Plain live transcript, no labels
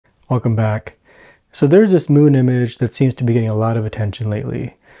Welcome back. So there's this moon image that seems to be getting a lot of attention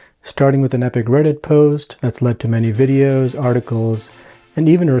lately, starting with an epic Reddit post that's led to many videos, articles, and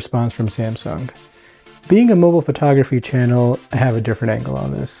even a response from Samsung. Being a mobile photography channel, I have a different angle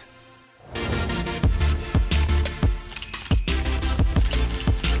on this.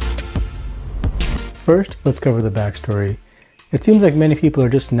 First, let's cover the backstory. It seems like many people are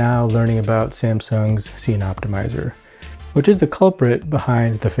just now learning about Samsung's Scene Optimizer, which is the culprit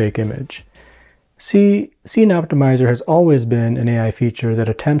behind the fake image. See, Scene Optimizer has always been an AI feature that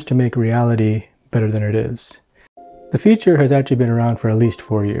attempts to make reality better than it is. The feature has actually been around for at least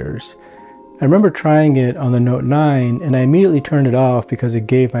 4 years. I remember trying it on the Note 9 and I immediately turned it off because it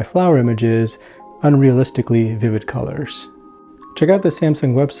gave my flower images unrealistically vivid colors. Check out the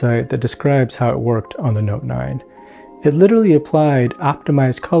Samsung website that describes how it worked on the Note 9. It literally applied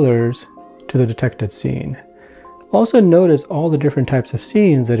optimized colors to the detected scene. Also notice all the different types of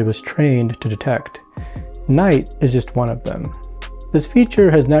scenes that it was trained to detect. Night is just one of them. This feature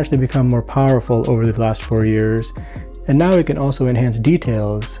has naturally become more powerful over the last 4 years, and now it can also enhance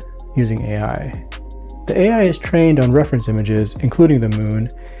details using AI. The AI is trained on reference images, including the moon,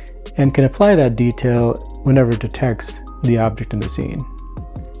 and can apply that detail whenever it detects the object in the scene.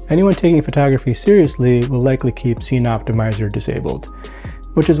 Anyone taking photography seriously will likely keep Scene Optimizer disabled,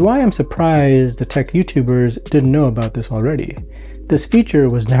 which is why I'm surprised the tech YouTubers didn't know about this already. This feature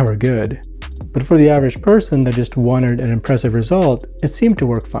was never good, but for the average person that just wanted an impressive result, it seemed to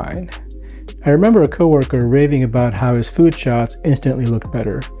work fine. I remember a coworker raving about how his food shots instantly looked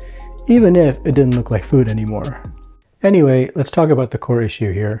better, even if it didn't look like food anymore. Anyway, let's talk about the core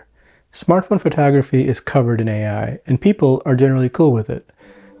issue here. Smartphone photography is covered in AI, and people are generally cool with it.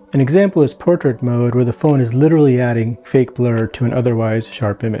 An example is portrait mode, where the phone is literally adding fake blur to an otherwise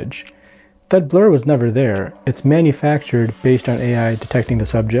sharp image. That blur was never there. It's manufactured based on AI detecting the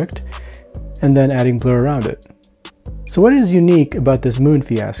subject and then adding blur around it. So what is unique about this moon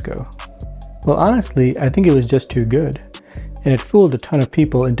fiasco? Well, honestly, I think it was just too good, and it fooled a ton of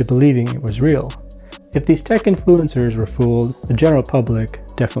people into believing it was real. If these tech influencers were fooled, the general public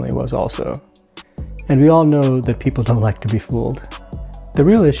definitely was also. And we all know that people don't like to be fooled. The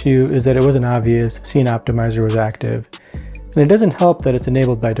real issue is that it wasn't obvious Scene Optimizer was active, and it doesn't help that it's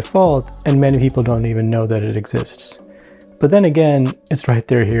enabled by default and many people don't even know that it exists. But then again, it's right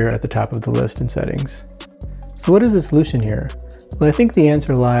there here at the top of the list in settings. So what is the solution here? Well, I think the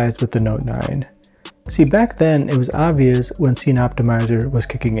answer lies with the Note 9. See, back then it was obvious when Scene Optimizer was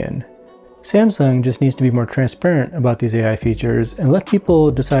kicking in. Samsung just needs to be more transparent about these AI features and let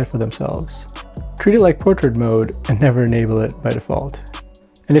people decide for themselves. Treat it like portrait mode and never enable it by default.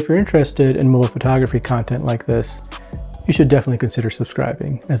 And if you're interested in mobile photography content like this, you should definitely consider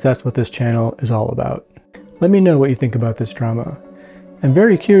subscribing, as that's what this channel is all about. Let me know what you think about this drama. I'm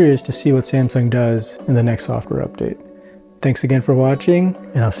very curious to see what Samsung does in the next software update. Thanks again for watching,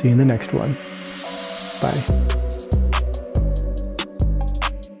 and I'll see you in the next one. Bye.